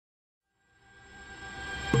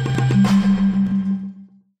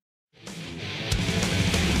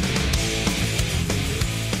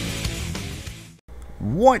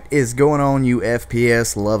What is going on, you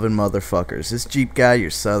FPS loving motherfuckers? It's Jeepguy,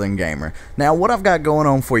 your Southern Gamer. Now, what I've got going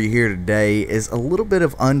on for you here today is a little bit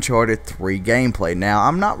of Uncharted 3 gameplay. Now,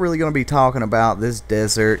 I'm not really going to be talking about this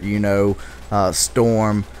desert,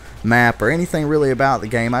 storm map or anything really about the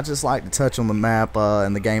game. I just like to touch on the map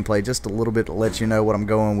and the gameplay just a little bit to let you know what I'm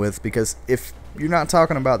going with, because if you're not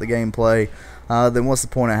talking about the gameplay, then what's the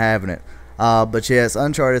point of having it? But yes,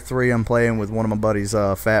 Uncharted 3, I'm playing with one of my buddies,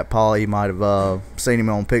 Fat Paul. You might have seen him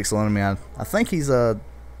on Pixel Enemy. I think he's a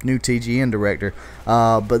new TGN director.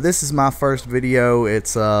 But this is my first video.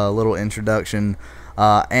 It's a little introduction,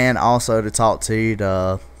 and also to talk to you,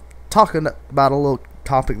 talking about a little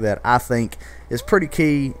topic that I think is pretty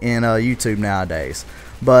key in YouTube nowadays.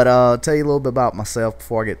 But tell you a little bit about myself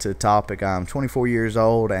before I get to the topic. I'm 24 years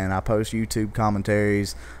old and I post YouTube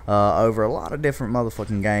commentaries over a lot of different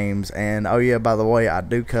motherfucking games. And oh yeah, by the way, I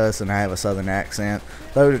do cuss and I have a southern accent.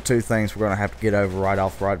 Those are two things we're going to have to get over right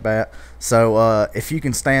off right bat. So if you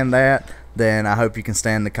can stand that, then I hope you can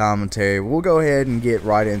stand the commentary. We'll go ahead and get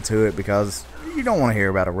right into it, because you don't want to hear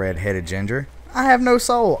about a red-headed ginger. I have no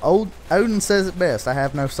soul. Odin says it best. I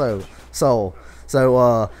have no soul. So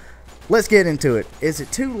let's get into it. Is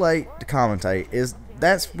it too late to commentate?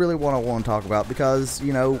 That's really what I want to talk about, because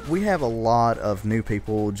we have a lot of new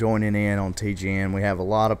people joining in on TGN. We have a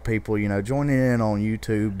lot of people joining in on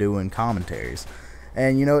YouTube doing commentaries,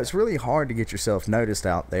 and it's really hard to get yourself noticed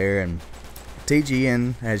out there. And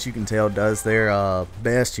TGN, as you can tell, does their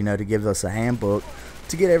best to give us a handbook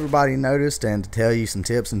to get everybody noticed and to tell you some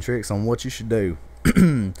tips and tricks on what you should do.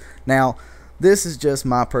 Now, this is just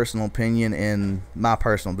my personal opinion in my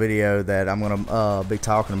personal video that I'm going to be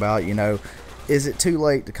talking about. Is it too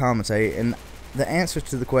late to commentate? And the answer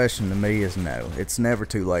to the question to me is no. It's never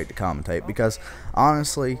too late to commentate, because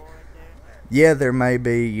honestly, yeah, there may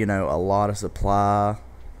be, a lot of supply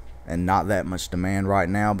and not that much demand right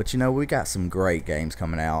now, but we got some great games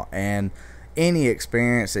coming out, and any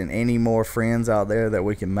experience and any more friends out there that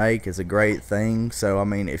we can make is a great thing. So I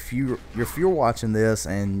mean, if you're watching this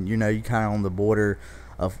and you're kind of on the border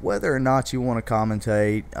of whether or not you want to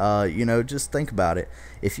commentate, just think about it.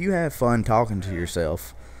 If you have fun talking to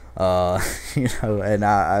yourself, and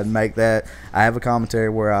I make that, I have a commentary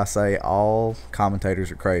where I say all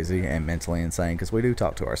commentators are crazy and mentally insane, because we do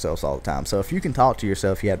talk to ourselves all the time. So if you can talk to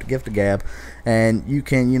yourself, you have the gift of gab, and you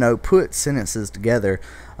can put sentences together.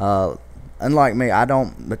 Unlike me, I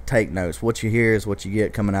don't take notes. What you hear is what you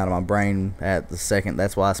get coming out of my brain at the second.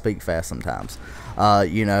 That's why I speak fast sometimes.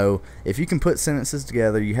 If you can put sentences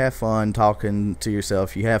together, you have fun talking to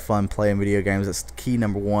yourself, you have fun playing video games, that's key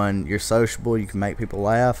number one. You're sociable, you can make people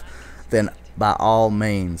laugh, then by all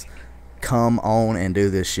means, come on and do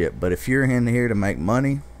this shit. But if you're in here to make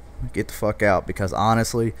money, get the fuck out, because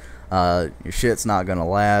honestly, your shit's not gonna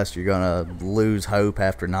last. You're gonna lose hope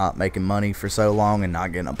after not making money for so long and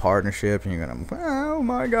not getting a partnership, and you're gonna, oh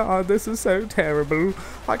my god, this is so terrible,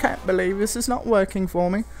 I can't believe this is not working for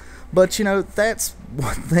me. But that's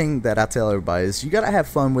one thing that I tell everybody, is you gotta have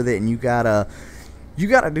fun with it, and you gotta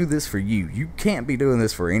do this for you. You can't be doing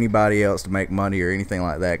this for anybody else to make money or anything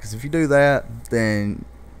like that, because if you do that, then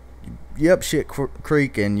you up shit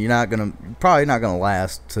creek, and you're probably not gonna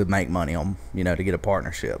last to make money on, to get a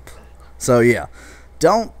partnership. So yeah,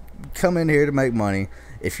 don't come in here to make money.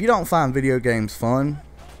 If you don't find video games fun,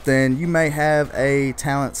 then you may have a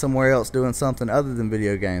talent somewhere else doing something other than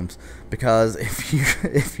video games. Because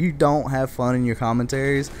if you don't have fun in your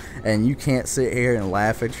commentaries, and you can't sit here and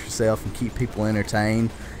laugh at yourself and keep people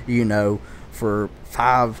entertained, for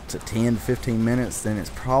 5 to 10 to 15 minutes, then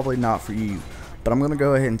it's probably not for you. But I'm going to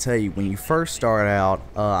go ahead and tell you, when you first start out,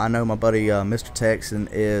 I know my buddy Mr. Texan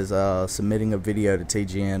is submitting a video to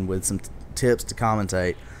TGN with some tips to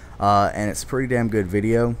commentate, and it's a pretty damn good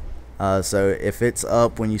video. So if it's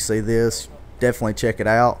up when you see this, definitely check it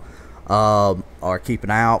out, or keep an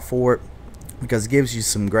eye out for it, because it gives you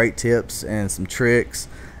some great tips and some tricks,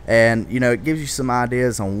 and it gives you some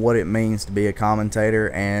ideas on what it means to be a commentator,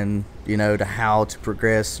 and to how to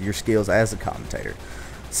progress your skills as a commentator.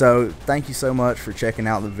 So thank you so much for checking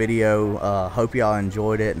out the video. Hope y'all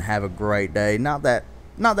enjoyed it and have a great day. Not that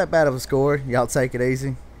bad of a score. Y'all take it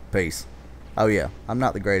easy. Peace. Oh yeah, I'm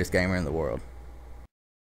not the greatest gamer in the world.